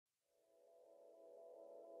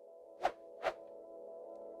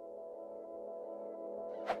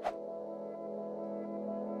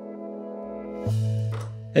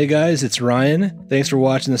Hey guys, it's Ryan. Thanks for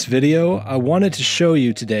watching this video. I wanted to show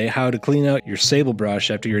you today how to clean out your Sable Brush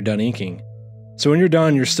after you're done inking. So when you're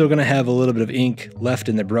done, you're still going to have a little bit of ink left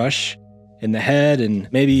in the brush, in the head, and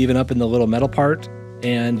maybe even up in the little metal part,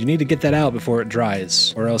 and you need to get that out before it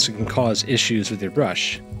dries, or else it can cause issues with your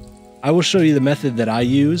brush. I will show you the method that I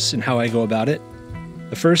use and how I go about it.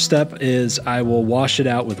 The first step is I will wash it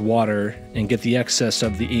out with water and get the excess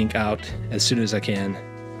of the ink out as soon as I can.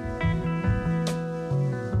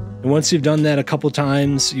 And once you've done that a couple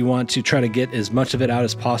times, you want to try to get as much of it out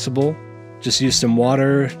as possible. Just use some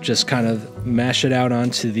water, just kind of mash it out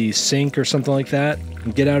onto the sink or something like that,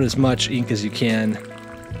 and get out as much ink as you can.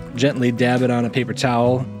 Gently dab it on a paper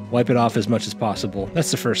towel, wipe it off as much as possible.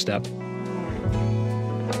 That's the first step.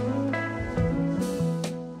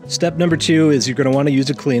 Step number 2 is you're going to want to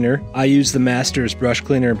use a cleaner. I use the Master's Brush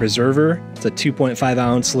Cleaner and Preserver. It's a 2.5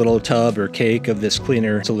 ounce little tub or cake of this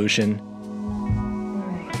cleaner solution.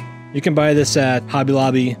 You can buy this at Hobby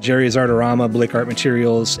Lobby, Jerry's Artorama, Blick Art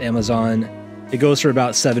Materials, Amazon. It goes for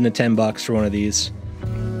about $7 to $10 for one of these.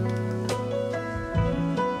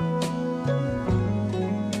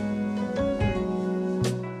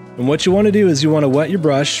 And what you want to do is you want to wet your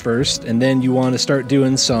brush first, and then you want to start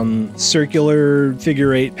doing some circular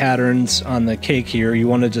figure 8 patterns on the cake here. You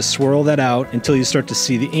want to just swirl that out until you start to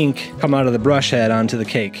see the ink come out of the brush head onto the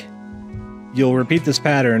cake. You'll repeat this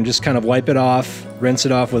pattern, just kind of wipe it off, rinse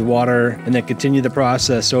it off with water, and then continue the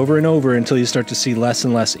process over and over until you start to see less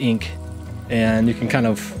and less ink. And you can kind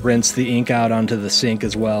of rinse the ink out onto the sink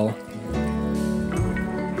as well.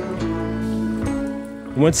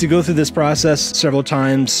 Once you go through this process several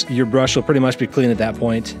times, your brush will pretty much be clean at that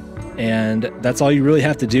point. And that's all you really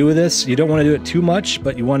have to do with this. You don't want to do it too much,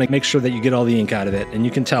 but you want to make sure that you get all the ink out of it. And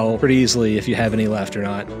you can tell pretty easily if you have any left or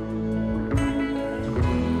not.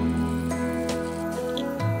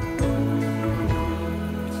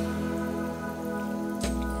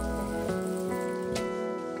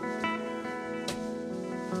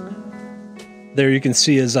 There you can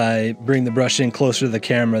see as I bring the brush in closer to the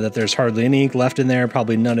camera that there's hardly any ink left in there,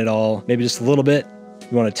 probably none at all, maybe just a little bit.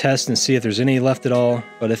 You want to test and see if there's any left at all,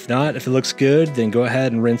 but if not, if it looks good, then go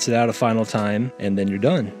ahead and rinse it out a final time, and then you're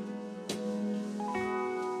done.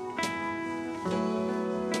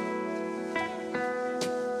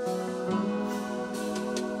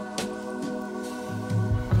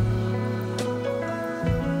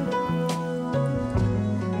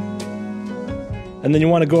 And then you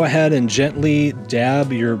want to go ahead and gently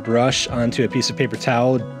dab your brush onto a piece of paper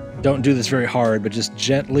towel. Don't do this very hard, but just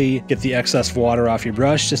gently get the excess water off your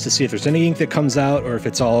brush just to see if there's any ink that comes out or if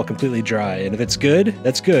it's all completely dry. And if it's good,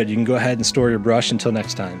 that's good. You can go ahead and store your brush until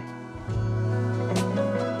next time.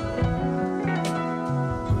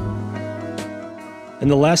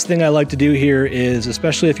 And the last thing I like to do here is,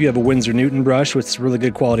 especially if you have a Winsor Newton brush, which is really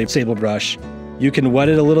good quality Sable Brush, you can wet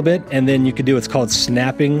it a little bit, and then you can do what's called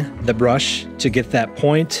snapping the brush to get that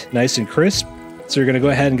point nice and crisp. So you're going to go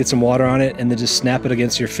ahead and get some water on it and then just snap it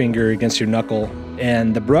against your finger, against your knuckle.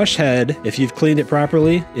 And the brush head, if you've cleaned it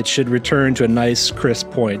properly, it should return to a nice crisp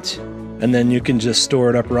point. And then you can just store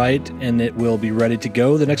it upright and it will be ready to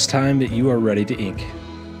go the next time that you are ready to ink.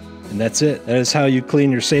 And that's it. That is how you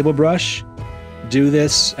clean your Sable Brush. Do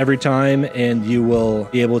this every time and you will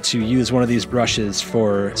be able to use one of these brushes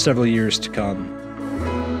for several years to come.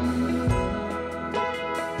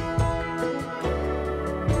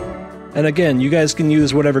 And again, you guys can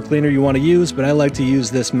use whatever cleaner you want to use, but I like to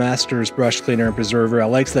use this Master's Brush Cleaner and Preserver. I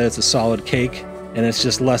like that it's a solid cake and it's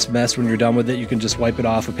just less mess when you're done with it. You can just wipe it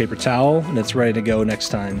off a paper towel and it's ready to go next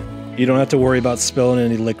time. You don't have to worry about spilling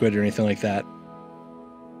any liquid or anything like that.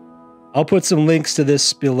 I'll put some links to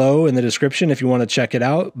this below in the description if you want to check it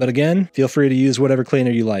out, but again, feel free to use whatever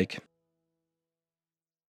cleaner you like.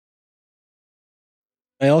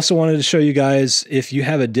 I also wanted to show you guys, if you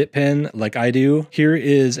have a dip pen like I do, here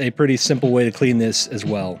is a pretty simple way to clean this as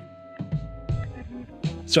well.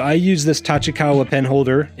 So I use this Tachikawa pen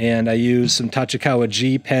holder, and I use some Tachikawa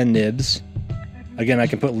G Pen Nibs. Again, I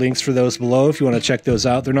can put links for those below if you want to check those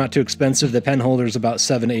out. They're not too expensive. The pen holder is about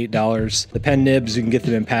 $7 to $8. The pen nibs, you can get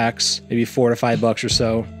them in packs, maybe $4 to $5 or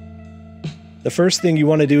so. The first thing you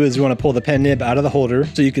want to do is you want to pull the pen nib out of the holder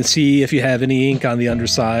so you can see if you have any ink on the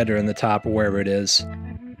underside or in the top or wherever it is.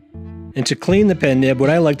 And to clean the pen nib,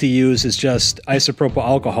 what I like to use is just isopropyl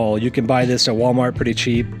alcohol. You can buy this at Walmart pretty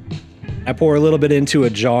cheap. I pour a little bit into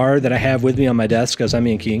a jar that I have with me on my desk as I'm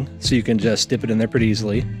inking, so you can just dip it in there pretty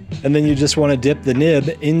easily. And then you just want to dip the nib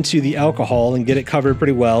into the alcohol and get it covered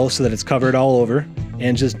pretty well so that it's covered all over,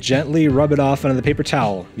 and just gently rub it off onto the paper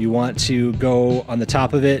towel. You want to go on the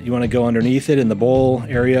top of it, you want to go underneath it in the bowl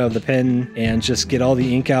area of the pen, and just get all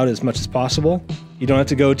the ink out as much as possible. You don't have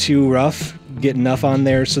to go too rough. Get enough on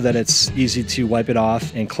there so that it's easy to wipe it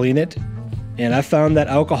off and clean it. And I found that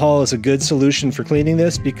alcohol is a good solution for cleaning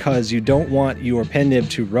this because you don't want your pen nib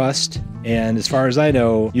to rust. And as far as I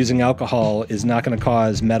know, using alcohol is not going to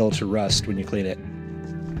cause metal to rust when you clean it.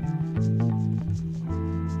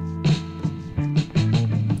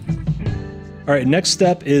 All right, next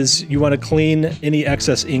step is you want to clean any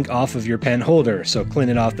excess ink off of your pen holder. So clean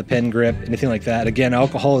it off the pen grip, anything like that. Again,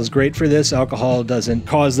 alcohol is great for this. Alcohol doesn't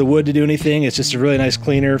cause the wood to do anything. It's just a really nice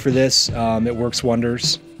cleaner for this. It works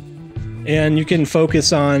wonders. And you can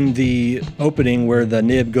focus on the opening where the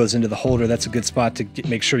nib goes into the holder. That's a good spot to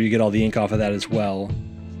make sure you get all the ink off of that as well.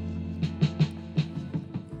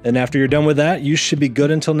 And after you're done with that, you should be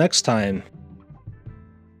good until next time.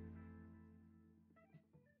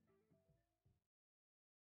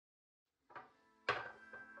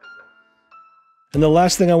 And the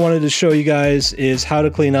last thing I wanted to show you guys is how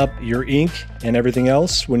to clean up your ink and everything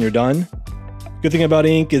else when you're done. Good thing about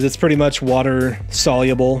ink is it's pretty much water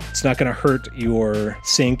soluble. It's not going to hurt your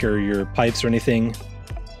sink or your pipes or anything.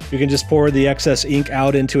 You can just pour the excess ink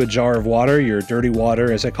out into a jar of water, your dirty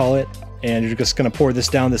water as I call it, and you're just going to pour this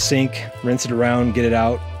down the sink, rinse it around, get it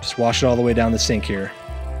out, just wash it all the way down the sink here.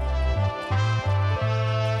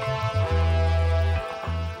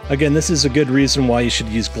 Again, this is a good reason why you should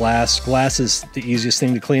use glass. Glass is the easiest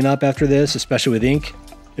thing to clean up after this, especially with ink.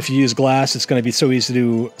 If you use glass, it's going to be so easy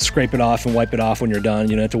to scrape it off and wipe it off when you're done.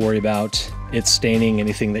 You don't have to worry about it staining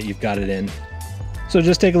anything that you've got it in. So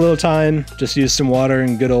just take a little time, just use some water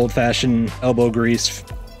and good old-fashioned elbow grease.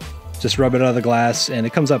 Just rub it out of the glass and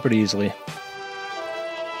it comes up pretty easily.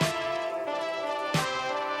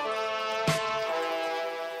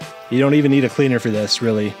 You don't even need a cleaner for this,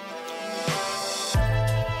 really.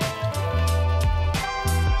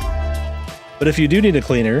 But if you do need a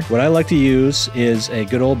cleaner, what I like to use is a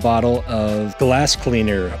good old bottle of glass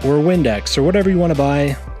cleaner or Windex or whatever you want to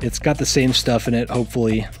buy. It's got the same stuff in it,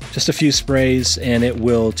 hopefully. Just a few sprays and it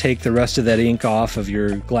will take the rest of that ink off of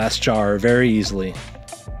your glass jar very easily.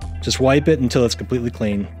 Just wipe it until it's completely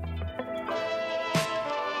clean.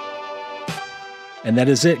 And that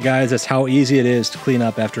is it, guys. That's how easy it is to clean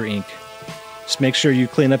up after ink. Just make sure you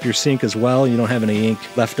clean up your sink as well. You don't have any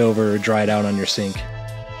ink left over or dried out on your sink.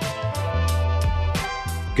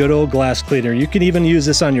 Good old glass cleaner. You can even use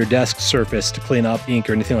this on your desk surface to clean up ink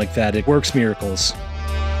or anything like that. It works miracles.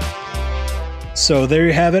 So there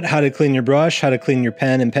you have it, how to clean your brush, how to clean your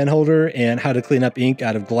pen and pen holder, and how to clean up ink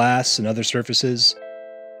out of glass and other surfaces.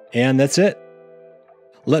 And that's it.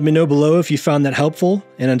 Let me know below if you found that helpful.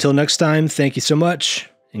 And until next time, thank you so much,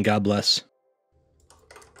 and God bless.